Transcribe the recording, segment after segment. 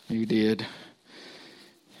You did.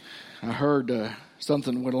 I heard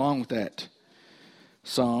something went along with that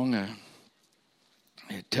song.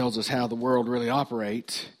 It tells us how the world really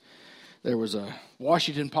operates. There was a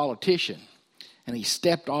Washington politician, and he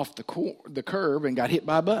stepped off the curb and got hit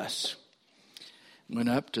by a bus. Went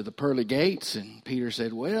up to the pearly gates, and Peter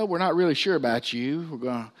said, "Well, we're not really sure about you. We're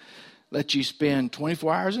going to let you spend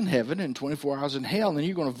 24 hours in heaven and 24 hours in hell, and then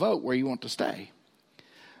you're going to vote where you want to stay."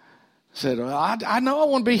 Said, "Well, I know I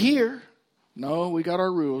want to be here." "No, we got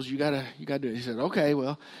our rules. You got to do it." He said, "Okay,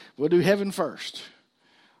 well, we'll do heaven first."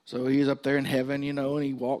 So he was up there in heaven, and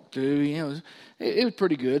he walked through. It was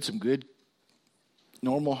pretty good. Some good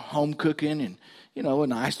normal home cooking and, a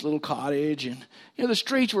nice little cottage. And, the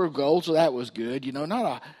streets were of gold, so that was good. Not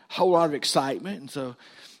a whole lot of excitement. And so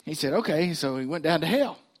he said, okay. So he went down to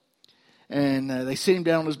hell. And they sent him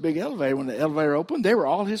down on this big elevator. When the elevator opened, they were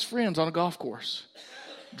all his friends on a golf course,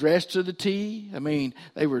 dressed to the T. I mean,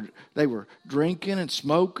 they were drinking and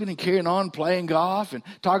smoking and carrying on, playing golf and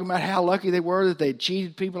talking about how lucky they were that they'd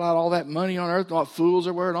cheated people out of all that money on earth and what fools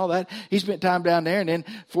they were and all that. He spent time down there, and then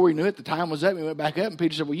before he knew it, the time was up. He went back up, and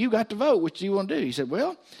Peter said, "Well, you got to vote. Which do you want to do?" He said,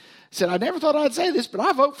 "I never thought I'd say this, but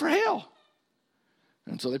I vote for hell."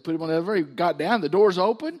 And so they put him on the elevator. He got down, the doors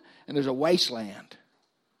open, and there's a wasteland.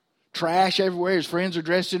 Trash everywhere. His friends are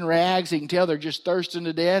dressed in rags. He can tell they're just thirsting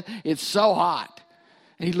to death. It's so hot.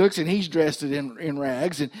 He looks, and he's dressed in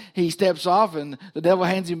rags, and he steps off, and the devil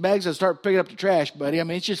hands him bags and start picking up the trash, buddy. I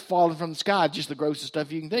mean, it's just falling from the sky. It's just the grossest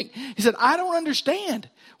stuff you can think. He said, "I don't understand.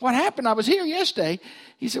 What happened? I was here yesterday."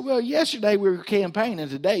 He said, "Well, yesterday we were campaigning,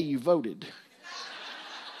 today you voted."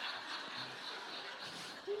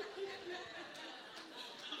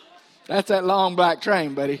 That's that long black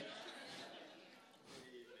train, buddy.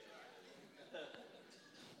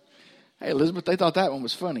 Hey, Elizabeth, they thought that one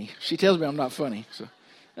was funny. She tells me I'm not funny,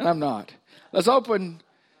 and I'm not. Let's open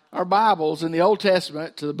our Bibles in the Old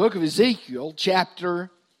Testament to the book of Ezekiel,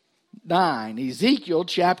 chapter 9. Ezekiel,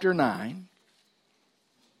 chapter 9.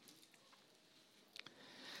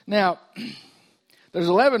 Now, there's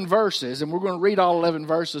 11 verses, and we're going to read all 11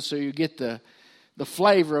 verses so you get the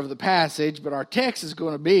flavor of the passage. But our text is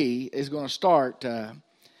going to start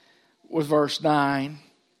with verse 9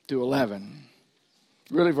 to 11.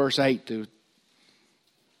 Really, verse 8 to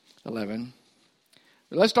 11.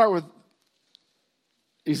 But let's start with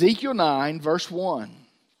Ezekiel 9, verse 1.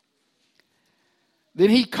 "Then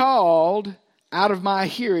he called out of my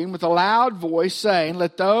hearing with a loud voice, saying,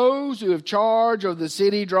 'Let those who have charge of the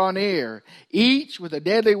city draw near, each with a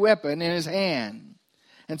deadly weapon in his hand.'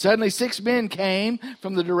 And suddenly 6 men came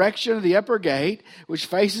from the direction of the upper gate, which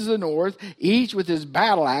faces the north, each with his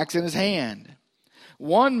battle axe in his hand.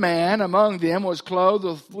 One man among them was clothed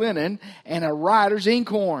with linen and a writer's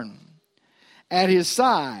inkhorn at his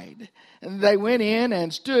side. And they went in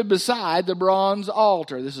and stood beside the bronze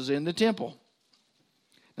altar." This is in the temple.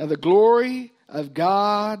 "Now the glory of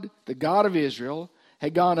God, the God of Israel,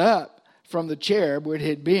 had gone up from the cherub where it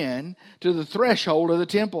had been to the threshold of the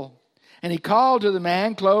temple. And he called to the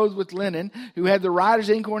man clothed with linen, who had the writer's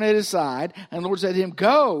inkhorn at his side. And the Lord said to him,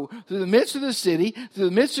 'Go through the midst of the city, through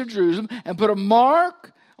the midst of Jerusalem, and put a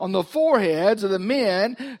mark on the foreheads of the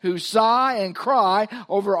men who sigh and cry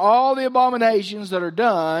over all the abominations that are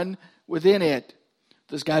done within it.'"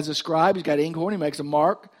 This guy's a scribe. He's got inkhorn. He makes a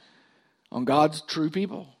mark on God's true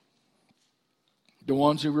people, the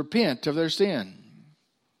ones who repent of their sin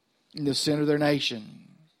and the sin of their nation.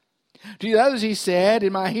 "To the others he said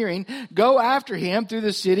in my hearing, 'Go after him through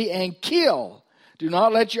the city and kill. Do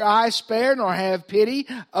not let your eyes spare, nor have pity.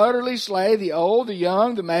 Utterly slay the old, the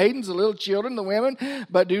young, the maidens, the little children, the women.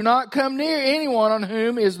 But do not come near anyone on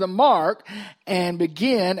whom is the mark, and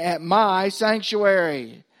begin at my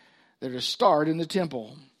sanctuary.'" They're to start in the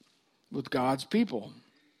temple with God's people.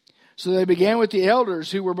 "So they began with the elders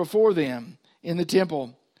who were before them in the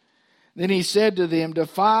temple. Then he said to them,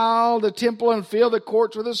 'Defile the temple and fill the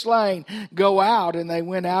courts with the slain. Go out.' And they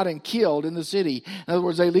went out and killed in the city." In other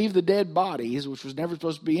words, they leave the dead bodies, which was never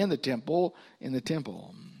supposed to be in the temple.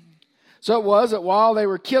 "So it was that while they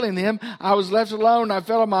were killing them, I was left alone, and I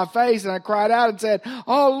fell on my face, and I cried out and said,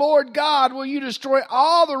 'Oh Lord God, will you destroy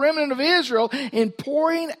all the remnant of Israel in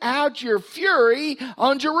pouring out your fury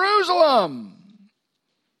on Jerusalem?'"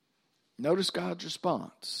 Notice God's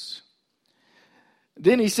response.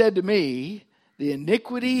 "Then he said to me, 'The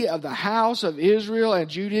iniquity of the house of Israel and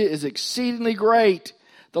Judah is exceedingly great.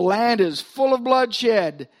 The land is full of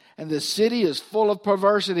bloodshed, and the city is full of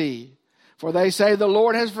perversity. For they say, the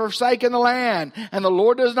Lord has forsaken the land, and the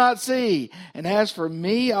Lord does not see. And as for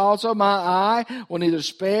me also, my eye will neither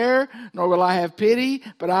spare, nor will I have pity,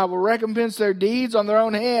 but I will recompense their deeds on their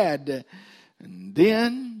own head.' And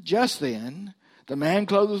then just then, the man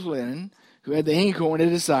clothed with linen, who had the inkhorn at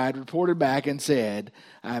his side, reported back and said,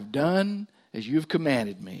 I have done as you have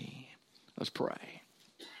commanded me. Let's pray.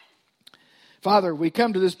 Father, we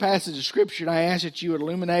come to this passage of Scripture, and I ask that you would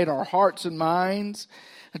illuminate our hearts and minds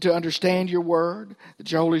to understand your word,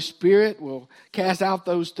 that your Holy Spirit will cast out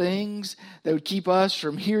those things that would keep us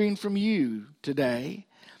from hearing from you today.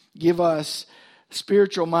 Give us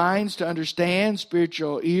spiritual minds to understand,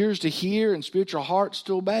 spiritual ears to hear, and spiritual hearts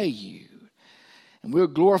to obey you. And we'll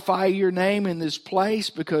glorify your name in this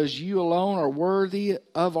place because you alone are worthy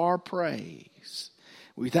of our praise.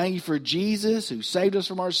 We thank you for Jesus who saved us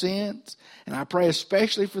from our sins. And I pray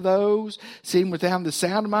especially for those sitting within the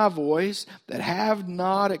sound of my voice that have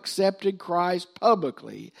not accepted Christ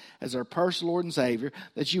publicly as their personal Lord and Savior,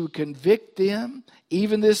 that you would convict them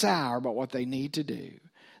even this hour about what they need to do.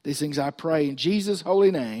 These things I pray in Jesus'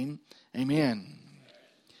 holy name. Amen.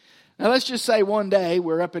 Now let's just say one day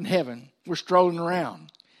we're up in heaven. We're strolling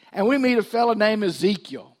around. And we meet a fellow named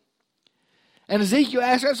Ezekiel. And Ezekiel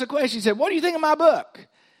asked us a question. He said, what do you think of my book?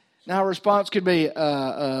 Now our response could be,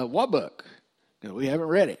 what book? We haven't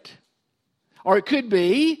read it. Or it could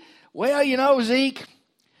be, well, you know, Zeke,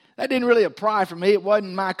 that didn't really apply for me. It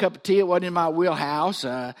wasn't my cup of tea. It wasn't in my wheelhouse. It's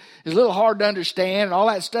a little hard to understand. And all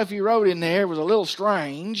that stuff you wrote in there was a little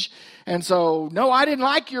strange. And so, no, I didn't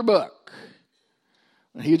like your book.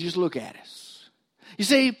 And he'd just look at us. You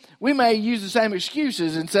see, we may use the same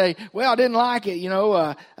excuses and say, well, I didn't like it. It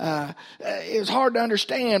was hard to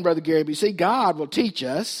understand, Brother Gary. But you see, God will teach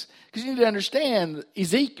us. Because you need to understand,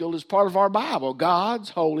 Ezekiel is part of our Bible, God's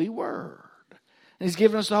holy word. And he's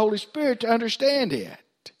given us the Holy Spirit to understand it.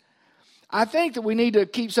 I think that we need to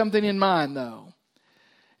keep something in mind, though.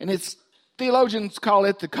 And theologians call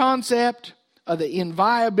it the concept of the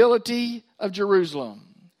inviolability of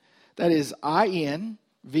Jerusalem. That is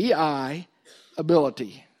I-N-V-I,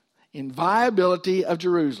 ability. Inviolability of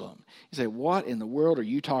Jerusalem. You say, what in the world are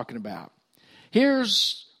you talking about?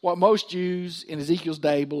 Here's what most Jews in Ezekiel's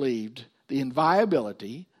day believed, the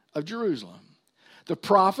inviolability of Jerusalem. The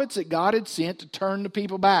prophets that God had sent to turn the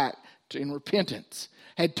people back in repentance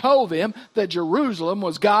had told them that Jerusalem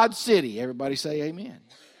was God's city. Everybody say amen.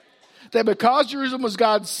 That because Jerusalem was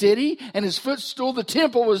God's city and his footstool, the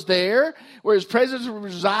temple, was there, where his presence would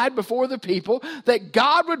reside before the people, that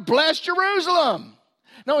God would bless Jerusalem.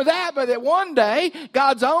 Not only that, but that one day,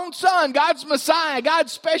 God's own Son, God's Messiah,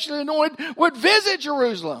 God's specially anointed, would visit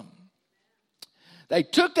Jerusalem. They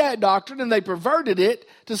took that doctrine and they perverted it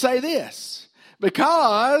to say this: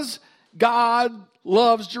 because God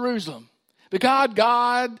loves Jerusalem, because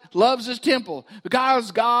God loves his temple,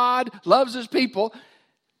 because God loves his people,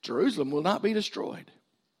 Jerusalem will not be destroyed.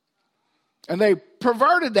 And they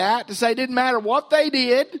perverted that to say it didn't matter what they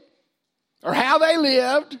did or how they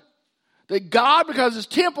lived, that God, because his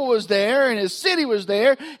temple was there and his city was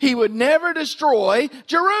there, he would never destroy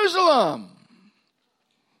Jerusalem.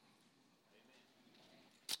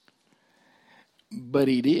 But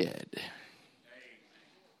he did.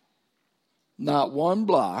 Not one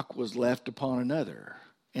block was left upon another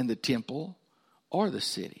in the temple or the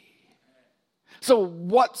city. So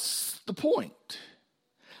what's the point?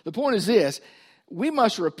 The point is this: we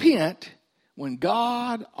must repent when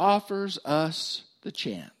God offers us the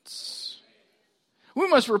chance. We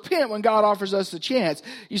must repent when God offers us the chance.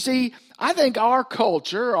 You see, I think our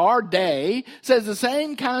culture, our day, says the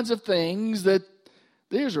same kinds of things that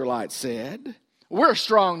the Israelites said. We're a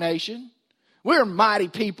strong nation. We're a mighty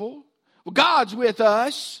people. Well, God's with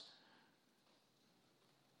us.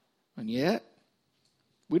 And yet,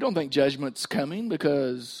 we don't think judgment's coming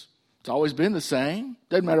because it's always been the same.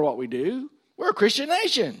 Doesn't matter what we do. We're a Christian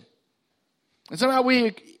nation. And somehow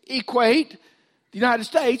we equate the United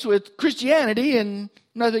States with Christianity, and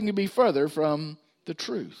nothing could be further from the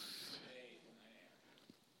truth.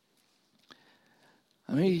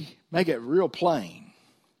 Let me make it real plain.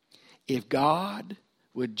 If God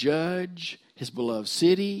would judge his beloved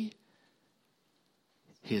city,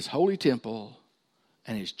 his holy temple,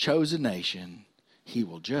 and his chosen nation, he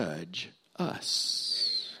will judge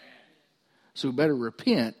us. So we better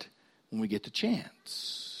repent when we get the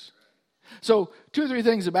chance. So 2 or 3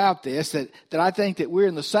 things about this that I think that we're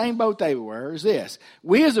in the same boat they were is this: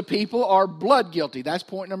 we as a people are blood guilty. That's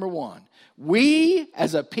point number 1. We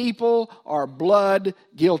as a people are blood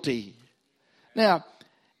guilty. Now,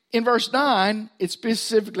 in verse 9, it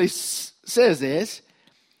specifically says this.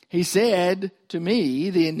 He said to me,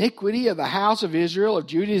 the iniquity of the house of Israel, of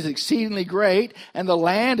Judah, is exceedingly great, and the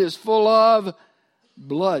land is full of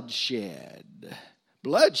bloodshed.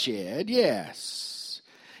 Bloodshed, yes.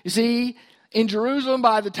 You see, in Jerusalem,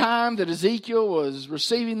 by the time that Ezekiel was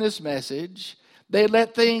receiving this message, They had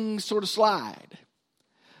let things sort of slide.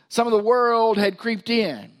 Some of the world had creeped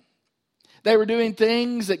in. They were doing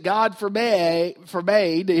things that God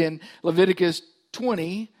forbade in Leviticus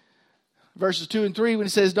 20, verses 2 and 3, when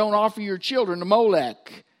it says, don't offer your children to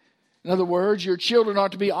Molech. In other words, your children are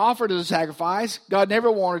to be offered as a sacrifice. God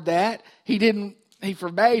never wanted that. He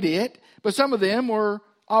forbade it. But some of them were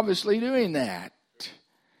obviously doing that.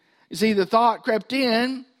 You see, the thought crept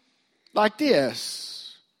in like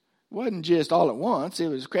this. It wasn't just all at once. It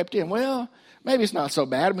was crept in. Well, maybe it's not so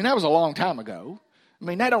bad. I mean, that was a long time ago. I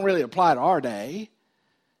mean, that don't really apply to our day.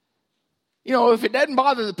 You know, if it doesn't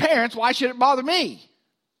bother the parents, why should it bother me?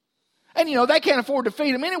 And, you know, they can't afford to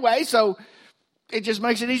feed them anyway, so it just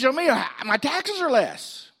makes it easier on me. My taxes are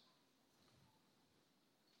less.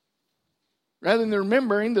 Rather than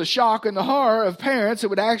remembering the shock and the horror of parents that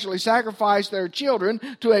would actually sacrifice their children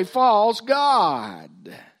to a false god.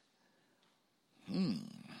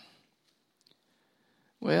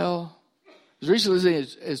 Well, as recently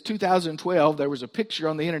as 2012, there was a picture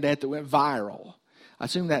on the internet that went viral. I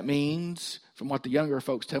assume that means, from what the younger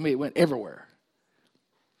folks tell me, it went everywhere.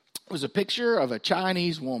 It was a picture of a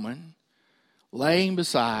Chinese woman laying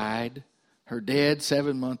beside her dead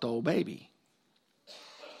 7-month-old baby.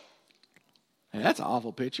 Hey, that's an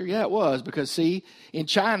awful picture. Yeah, it was. Because, see, in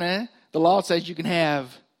China, the law says you can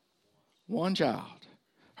have one child.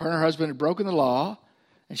 Her and her husband had broken the law,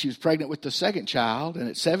 and she was pregnant with the second child. And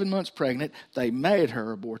at 7 months pregnant, they made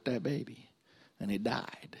her abort that baby. And it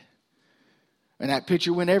died. And that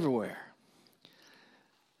picture went everywhere.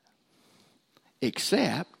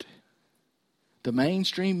 Except the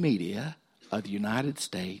mainstream media of the United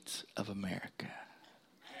States of America.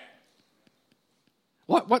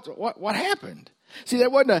 What happened? See, there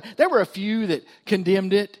were a few that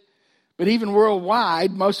condemned it, but even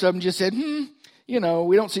worldwide, most of them just said, you know,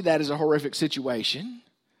 we don't see that as a horrific situation.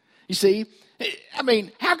 You see, I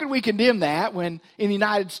mean, how could we condemn that when in the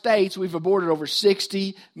United States we've aborted over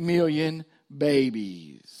 60 million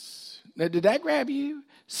babies? Now, did that grab you?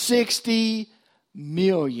 60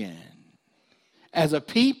 million. As a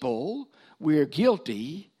people, we're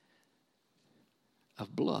guilty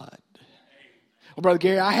of blood. Well, Brother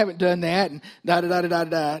Gary, I haven't done that, and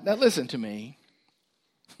da-da-da-da-da-da. Now, listen to me.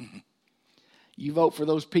 You vote for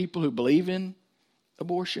those people who believe in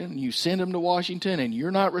abortion, and you send them to Washington, and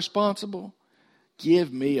you're not responsible?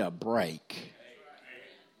 Give me a break.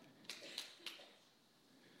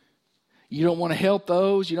 You don't want to help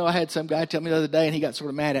those? You know, I had some guy tell me the other day, and he got sort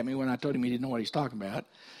of mad at me when I told him he didn't know what he was talking about.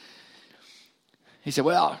 He said,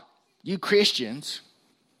 well, you Christians,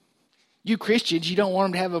 you don't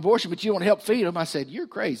want them to have abortion, but you want to help feed them. I said, you're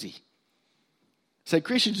crazy. I said,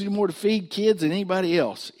 Christians do more to feed kids than anybody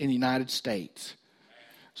else in the United States.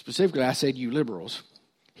 Specifically, I said, you liberals.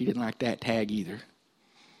 He didn't like that tag either.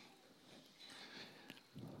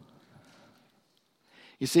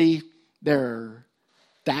 You see, there are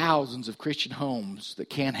thousands of Christian homes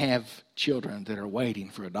that can't have children that are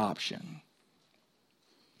waiting for adoption.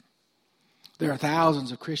 There are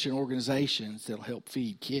thousands of Christian organizations that will help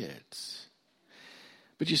feed kids.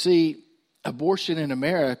 But you see, abortion in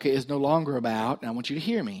America is no longer about, now I want you to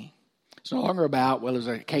hear me, it's no longer about, well, there's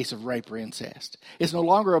a case of rape or incest. It's no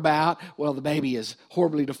longer about, well, the baby is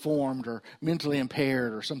horribly deformed or mentally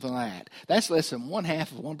impaired or something like that. That's less than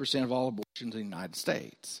 0.5% of all abortions in the United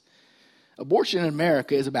States. Abortion in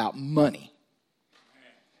America is about money.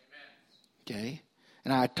 Okay?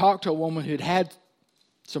 And I talked to a woman who'd had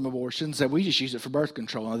some abortions, that we just use it for birth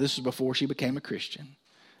control. Now, this was before she became a Christian.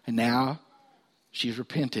 And now she's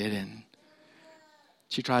repented and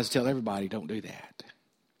she tries to tell everybody, don't do that.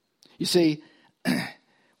 You see,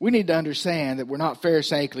 we need to understand that we're not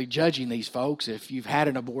pharisaical judging these folks. If you've had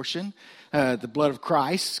an abortion, the blood of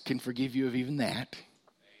Christ can forgive you of even that.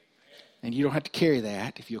 And you don't have to carry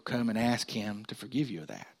that if you'll come and ask him to forgive you of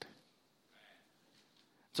that.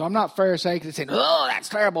 So I'm not pharisaical saying, oh, that's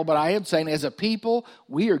terrible, but I am saying as a people,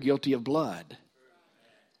 we are guilty of blood.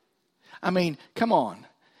 I mean, come on.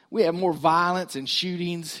 We have more violence and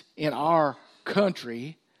shootings in our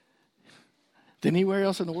country than anywhere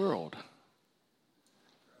else in the world.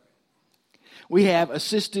 We have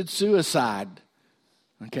assisted suicide,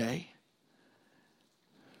 okay?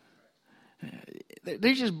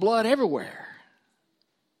 There's just blood everywhere.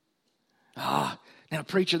 Now,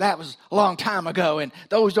 preacher, that was a long time ago, and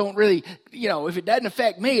those don't really, if it doesn't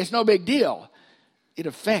affect me, it's no big deal. It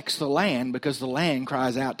affects the land because the land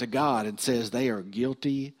cries out to God and says they are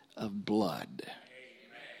guilty of blood.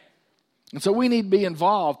 And so we need to be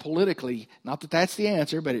involved politically. Not that that's the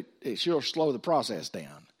answer, but it sure slow the process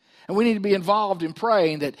down. And we need to be involved in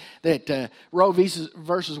praying that Roe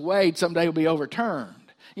versus Wade someday will be overturned.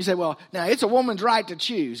 You say, well, now it's a woman's right to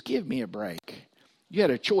choose. Give me a break. You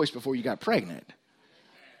had a choice before you got pregnant.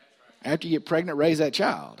 After you get pregnant, raise that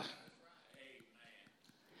child.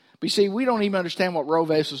 But you see, we don't even understand what Roe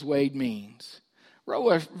versus Wade means.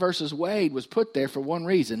 Roe versus Wade was put there for one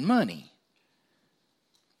reason, money.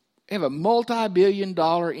 They have a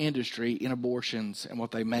multi-billion-dollar industry in abortions and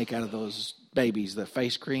what they make out of those babies, the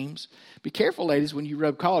face creams. Be careful, ladies, when you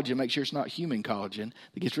rub collagen, make sure it's not human collagen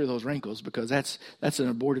that gets rid of those wrinkles, because that's an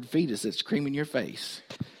aborted fetus that's creaming your face.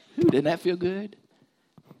 Ooh, didn't that feel good?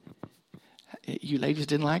 You ladies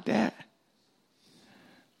didn't like that?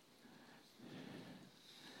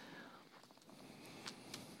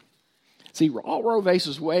 See, all Roe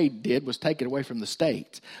versus Wade did was take it away from the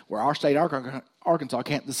states, where our state, Arkansas,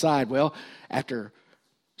 can't decide, well, after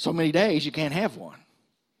so many days, you can't have one.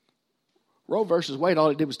 Roe versus Wade, all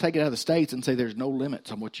it did was take it out of the states and say there's no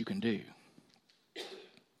limits on what you can do.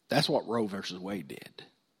 That's what Roe versus Wade did.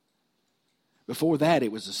 Before that,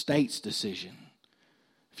 it was the state's decision.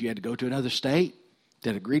 If you had to go to another state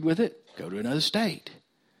that agreed with it, go to another state.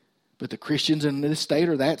 But the Christians in this state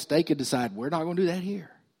or that state could decide, we're not going to do that here.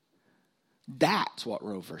 That's what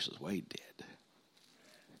Roe versus Wade did.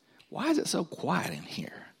 Why is it so quiet in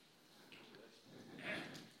here?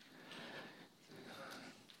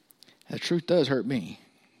 The truth does hurt me.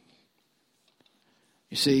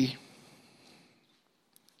 You see,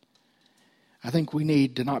 I think we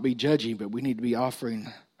need to not be judging, but we need to be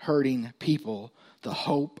offering hurting people the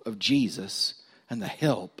hope of Jesus and the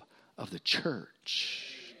help of the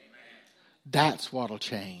church. That's what will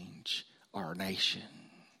change our nation.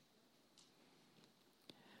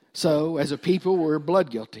 So, as a people, we're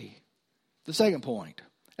blood guilty. The second point,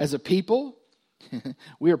 as a people,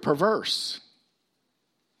 we are perverse.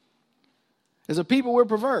 As a people, we're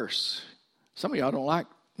perverse. Some of y'all don't like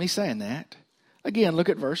me saying that. Again, look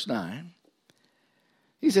at verse 9.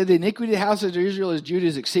 He said, the iniquity of the house of Israel is Judah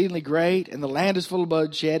is exceedingly great, and the land is full of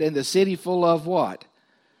bloodshed, and the city full of what?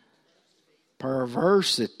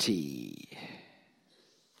 Perversity.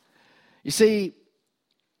 You see,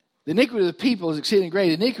 the iniquity of the people is exceedingly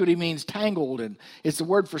great. Iniquity means tangled, and it's the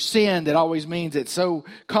word for sin that always means it's so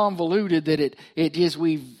convoluted that it is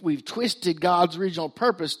we've twisted God's original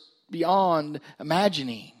purpose beyond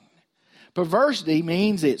imagining. Perversity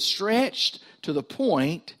means it's stretched to the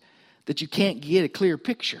point that you can't get a clear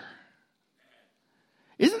picture.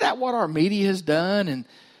 Isn't that what our media has done,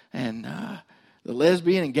 and the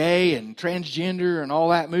lesbian and gay and transgender and all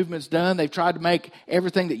that movement's done? They've tried to make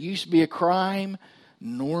everything that used to be a crime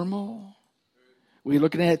normal. We're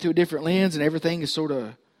looking at it through a different lens, and everything is sort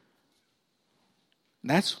of.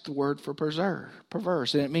 That's the word for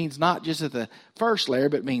perverse. And it means not just at the first layer,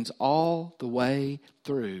 but it means all the way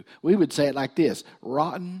through. We would say it like this: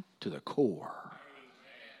 rotten to the core.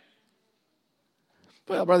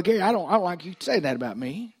 Well, Brother Gary, I don't like you to say that about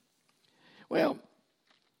me. Well,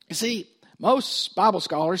 you see, most Bible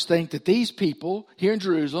scholars think that these people here in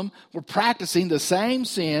Jerusalem were practicing the same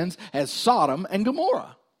sins as Sodom and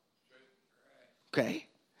Gomorrah. Okay?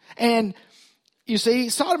 And you see,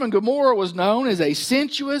 Sodom and Gomorrah was known as a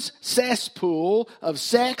sensuous cesspool of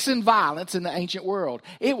sex and violence in the ancient world.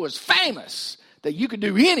 It was famous that you could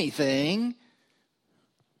do anything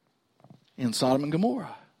in Sodom and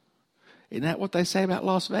Gomorrah. Isn't that what they say about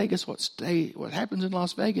Las Vegas? What happens in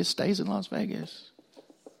Las Vegas stays in Las Vegas.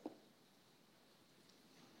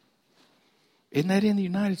 Isn't that in the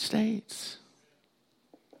United States?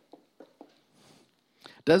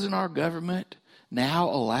 Doesn't our government now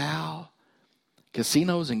allow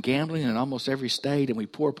casinos and gambling in almost every state, and we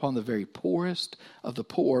pour upon the very poorest of the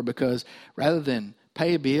poor, because rather than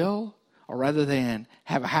pay a bill, or rather than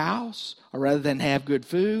have a house, or rather than have good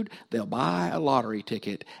food, they'll buy a lottery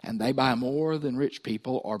ticket, and they buy more than rich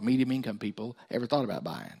people or medium income people ever thought about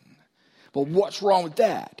buying. Well, what's wrong with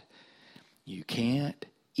that? You can't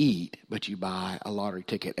eat, but you buy a lottery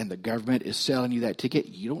ticket, and the government is selling you that ticket.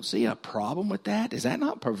 You don't see a problem with that? Is that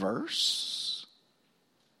not perverse?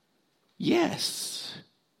 Yes.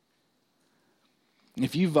 And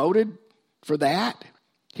if you voted for that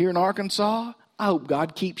here in Arkansas, I hope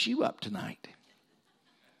God keeps you up tonight.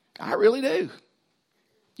 I really do.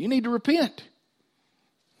 You need to repent.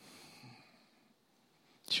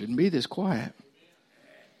 Shouldn't be this quiet.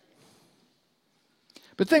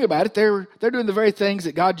 But think about it. They're doing the very things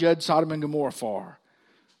that God judged Sodom and Gomorrah for.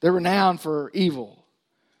 They're renowned for evil.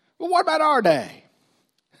 Well, what about our day?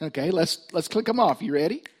 Okay, let's click them off. You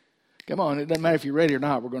ready? Come on, it doesn't matter if you're ready or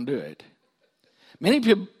not. We're going to do it.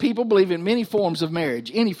 Many people believe in many forms of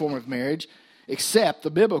marriage, any form of marriage, except the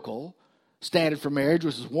biblical standard for marriage,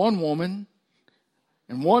 which is one woman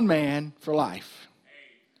and one man for life.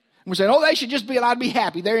 we're saying, oh, they should just be allowed to be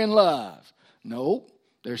happy. They're in love. No,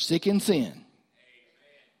 they're sick in sin.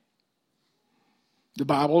 The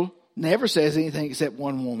Bible never says anything except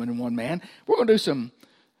one woman and one man. We're going to do some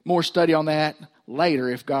more study on that later,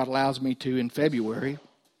 if God allows me to, in February,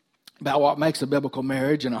 about what makes a biblical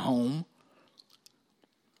marriage and a home.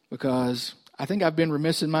 Because I think I've been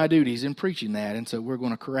remiss in my duties in preaching that, and so we're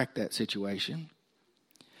going to correct that situation.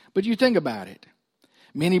 But you think about it.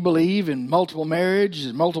 Many believe in multiple marriages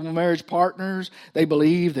and multiple marriage partners. They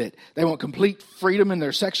believe that they want complete freedom in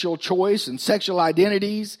their sexual choice and sexual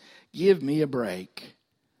identities. Give me a break.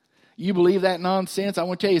 You believe that nonsense? I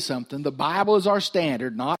want to tell you something. The Bible is our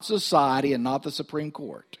standard, not society and not the Supreme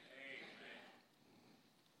Court.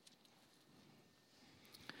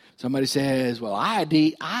 Somebody says, well, I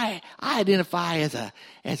identify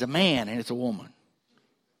as a man and it's a woman.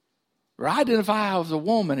 Or I identify as a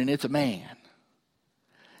woman and it's a man.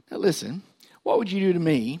 Now listen, what would you do to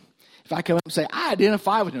me if I come up and say, I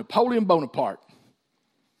identify with Napoleon Bonaparte?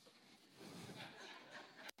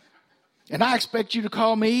 And I expect you to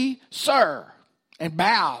call me sir and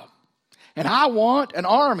bow. And I want an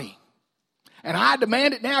army. And I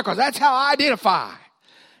demand it now because that's how I identify.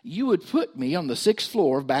 You would put me on the 6th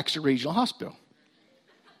floor of Baxter Regional Hospital.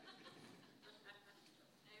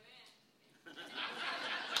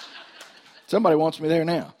 Somebody wants me there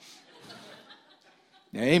now.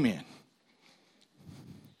 Amen.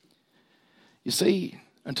 You see,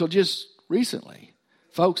 until just recently,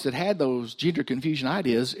 folks that had those gender confusion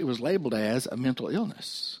ideas, it was labeled as a mental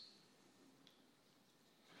illness.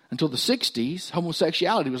 Until the 60s,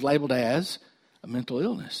 homosexuality was labeled as a mental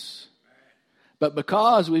illness. But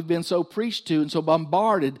because we've been so preached to and so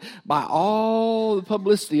bombarded by all the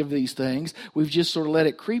publicity of these things, we've just sort of let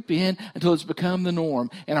it creep in until it's become the norm.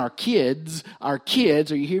 And our kids, are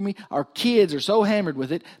you hear me? Our kids are so hammered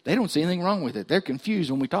with it, they don't see anything wrong with it. They're confused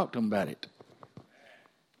when we talk to them about it.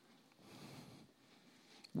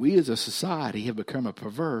 We as a society have become a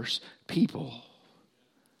perverse people.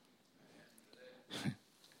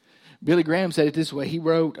 Billy Graham said it this way. He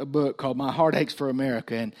wrote a book called My Heart Aches for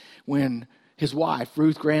America. And when his wife,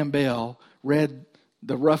 Ruth Graham Bell, read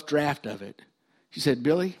the rough draft of it, she said,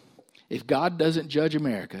 Billy, if God doesn't judge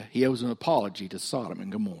America, he owes an apology to Sodom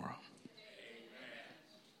and Gomorrah.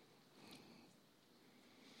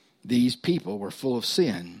 These people were full of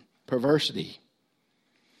sin, perversity.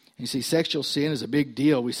 You see, sexual sin is a big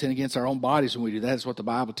deal. We sin against our own bodies when we do that. That's what the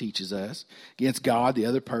Bible teaches us. Against God, the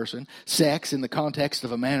other person. Sex in the context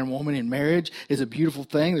of a man and woman in marriage is a beautiful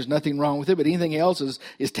thing. There's nothing wrong with it, but anything else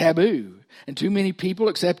is taboo. And too many people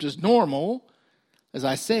accept as normal, as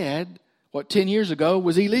I said, what 10 years ago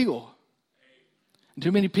was illegal. And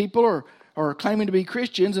too many people are claiming to be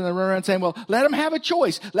Christians, and they run around saying, well, let them have a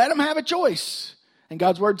choice. Let them have a choice. And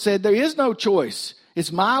God's word said there is no choice.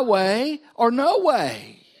 It's my way or no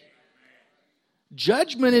way.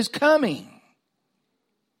 Judgment is coming.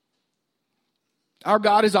 Our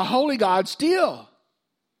God is a holy God still.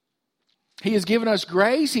 He has given us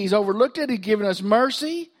grace. He's overlooked it. He's given us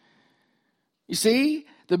mercy. You see,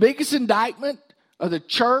 the biggest indictment of the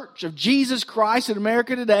church of Jesus Christ in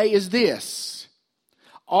America today is this.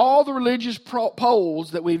 All the religious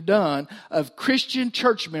polls that we've done of Christian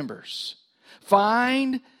church members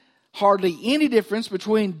find hardly any difference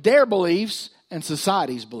between their beliefs and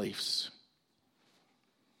society's beliefs.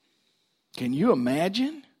 Can you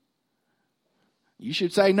imagine? You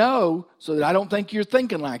should say no so that I don't think you're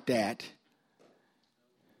thinking like that.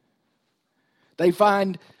 They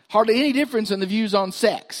find hardly any difference in the views on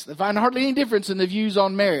sex. They find hardly any difference in the views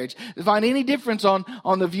on marriage. They find any difference on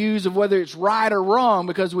the views of whether it's right or wrong,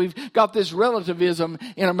 because we've got this relativism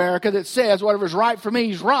in America that says whatever's right for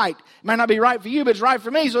me is right. It might not be right for you, but it's right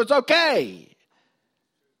for me, so it's okay.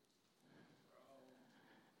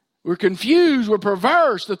 We're confused. We're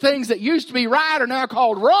perverse. The things that used to be right are now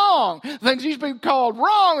called wrong. The things that used to be called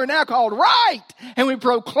wrong are now called right. And we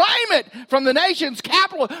proclaim it from the nation's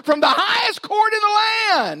capital, from the highest court in the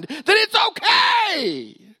land, that it's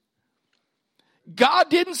okay.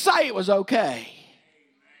 God didn't say it was okay.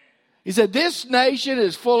 He said this nation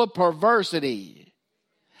is full of perversity.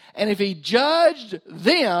 And if he judged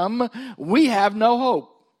them, we have no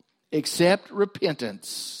hope except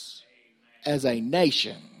repentance as a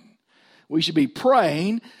nation. We should be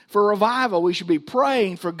praying for revival. We should be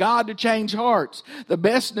praying for God to change hearts. The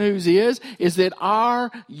best news is that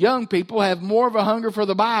our young people have more of a hunger for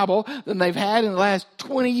the Bible than they've had in the last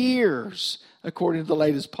 20 years, according to the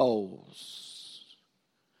latest polls.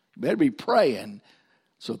 You better be praying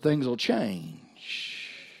so things will change.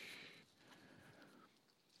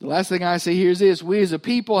 The last thing I see here is this. We as a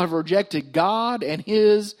people have rejected God and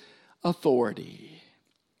his authority.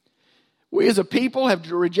 We as a people have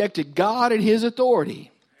rejected God and His authority.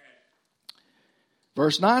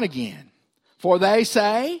 Verse 9 again. For they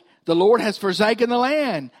say, the Lord has forsaken the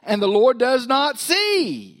land, and the Lord does not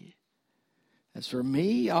see. As for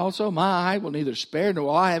me also, my eye will neither spare nor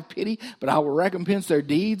will I have pity, but I will recompense their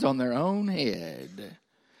deeds on their own head.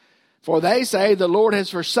 For they say, the Lord has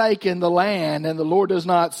forsaken the land, and the Lord does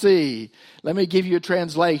not see. Let me give you a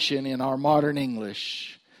translation in our modern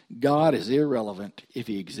English. God is irrelevant if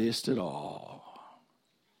He exists at all.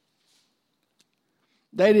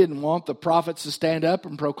 They didn't want the prophets to stand up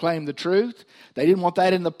and proclaim the truth. They didn't want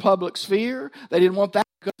that in the public sphere. They didn't want that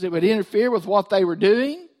because it would interfere with what they were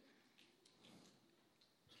doing.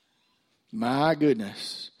 My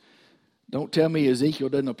goodness. Don't tell me Ezekiel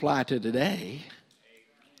doesn't apply to today.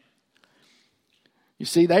 You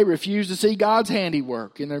see, they refuse to see God's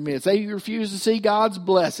handiwork in their midst. They refuse to see God's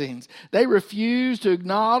blessings. They refuse to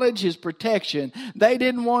acknowledge His protection. They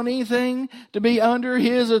didn't want anything to be under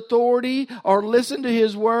His authority or listen to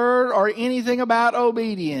His word or anything about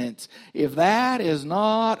obedience. If that is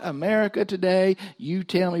not America today, you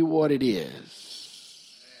tell me what it is.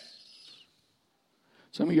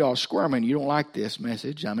 Some of y'all are squirming. You don't like this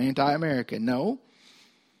message. I'm anti-American. No.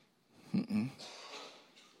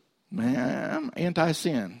 Man, I'm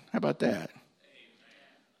anti-sin. How about that? Amen.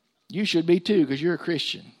 You should be too, because you're a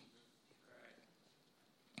Christian.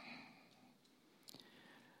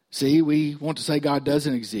 See, we want to say God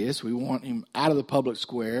doesn't exist. We want Him out of the public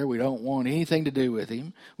square. We don't want anything to do with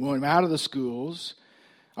Him. We want Him out of the schools.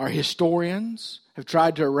 Our historians have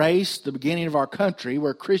tried to erase the beginning of our country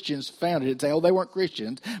where Christians founded it and say, oh, they weren't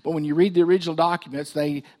Christians. But when you read the original documents,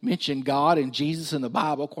 they mention God and Jesus in the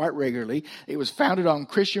Bible quite regularly. It was founded on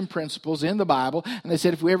Christian principles in the Bible. And they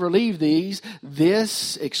said if we ever leave these,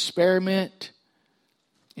 this experiment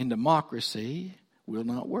in democracy will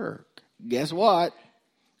not work. Guess what?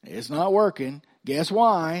 It's not working. Guess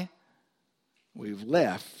why? We've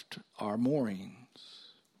left our moorings.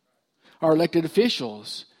 Our elected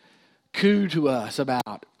officials coo to us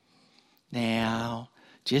about, now,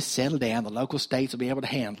 just settle down. The local states will be able to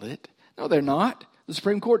handle it. No, they're not. The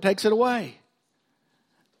Supreme Court takes it away.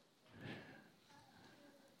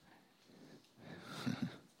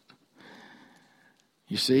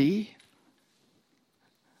 You see,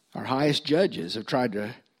 our highest judges have tried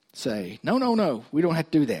to say, no, we don't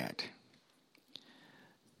have to do that.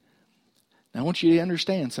 Now, I want you to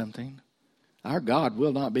understand something. Our God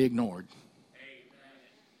will not be ignored.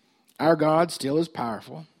 Our God still is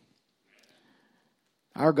powerful.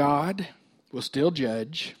 Our God will still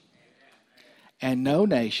judge. And no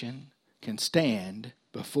nation can stand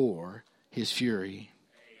before His fury.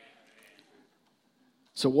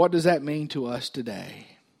 So what does that mean to us today?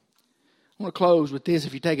 I want to close with this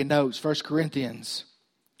if you're taking notes. 1 Corinthians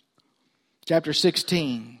chapter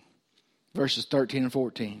 16, verses 13 and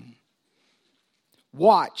 14.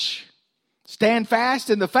 Watch. Stand fast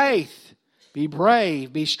in the faith. Be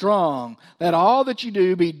brave. Be strong. Let all that you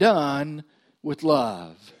do be done with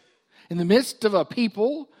love. In the midst of a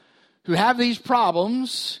people who have these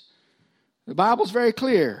problems, the Bible's very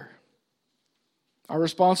clear. Our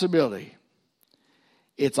responsibility.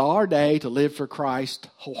 It's our day to live for Christ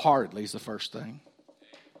wholeheartedly is the first thing.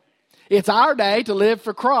 It's our day to live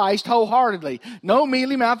for Christ wholeheartedly. No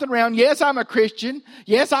mealy-mouthed around. Yes, I'm a Christian.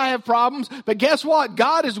 Yes, I have problems. But guess what?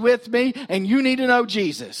 God is with me, and you need to know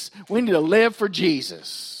Jesus. We need to live for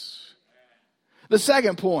Jesus. The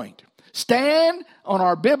second point. Stand on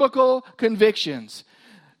our biblical convictions.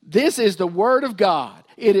 This is the Word of God.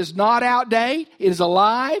 It is not outdated. It is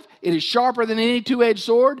alive. It is sharper than any two-edged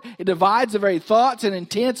sword. It divides the very thoughts and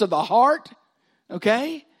intents of the heart.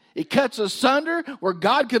 Okay? It cuts asunder where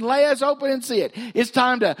God can lay us open and see it. It's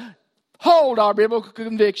time to hold our biblical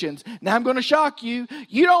convictions. Now I'm going to shock you.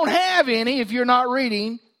 You don't have any if you're not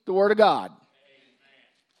reading the Word of God.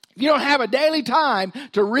 If you don't have a daily time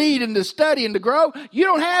to read and to study and to grow, you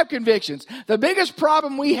don't have convictions. The biggest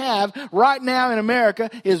problem we have right now in America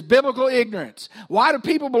is biblical ignorance. Why do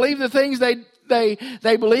people believe the things they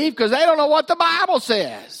believe? Because they don't know what the Bible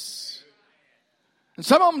says. And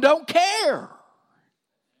some of them don't care.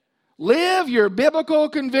 Live your biblical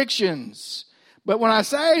convictions. But when I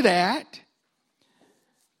say that,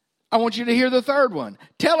 I want you to hear the third one.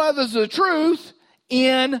 Tell others the truth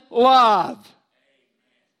in love.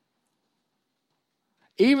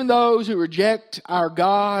 Even those who reject our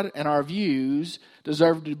God and our views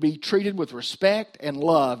deserve to be treated with respect and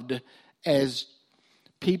loved as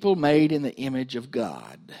people made in the image of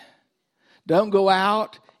God. Don't go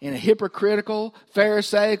out in a hypocritical,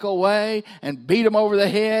 pharisaical way and beat them over the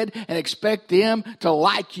head and expect them to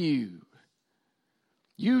like you.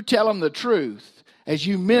 You tell them the truth as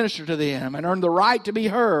you minister to them and earn the right to be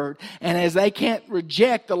heard. And as they can't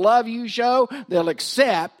reject the love you show, they'll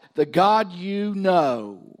accept the God you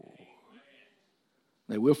know.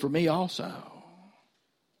 They will for me also.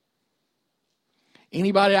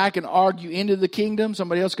 Anybody I can argue into the kingdom,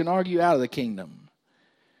 somebody else can argue out of the kingdom.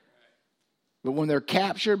 But when they're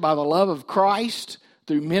captured by the love of Christ,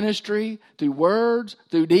 through ministry, through words,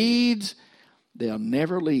 through deeds, they'll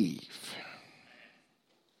never leave.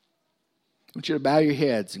 I want you to bow your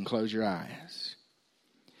heads and close your eyes.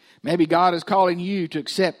 Maybe God is calling you to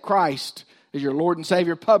accept Christ as your Lord and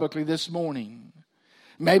Savior publicly this morning.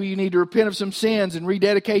 Maybe you need to repent of some sins and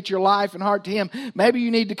rededicate your life and heart to Him. Maybe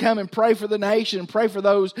you need to come and pray for the nation and pray for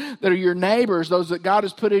those that are your neighbors, those that God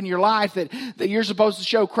has put in your life that you're supposed to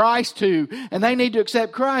show Christ to. And they need to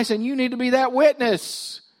accept Christ, and you need to be that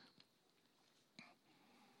witness.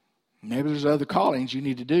 Maybe there's other callings you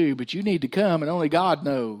need to do, but you need to come, and only God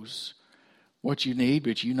knows what you need,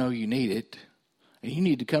 but you know you need it. And you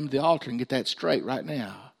need to come to the altar and get that straight right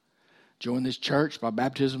now. Join this church by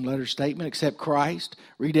baptism letter statement, accept Christ,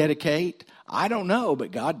 rededicate. I don't know,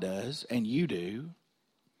 but God does, and you do.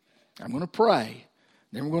 I'm going to pray.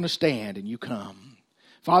 Then we're going to stand, and you come.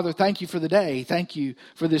 Father, thank you for the day. Thank you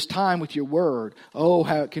for this time with your word. Oh,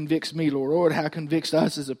 how it convicts me, Lord. Lord, how it convicts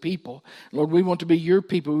us as a people. Lord, we want to be your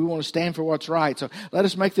people. We want to stand for what's right. So let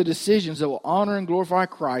us make the decisions that will honor and glorify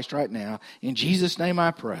Christ right now. In Jesus' name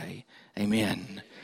I pray. Amen.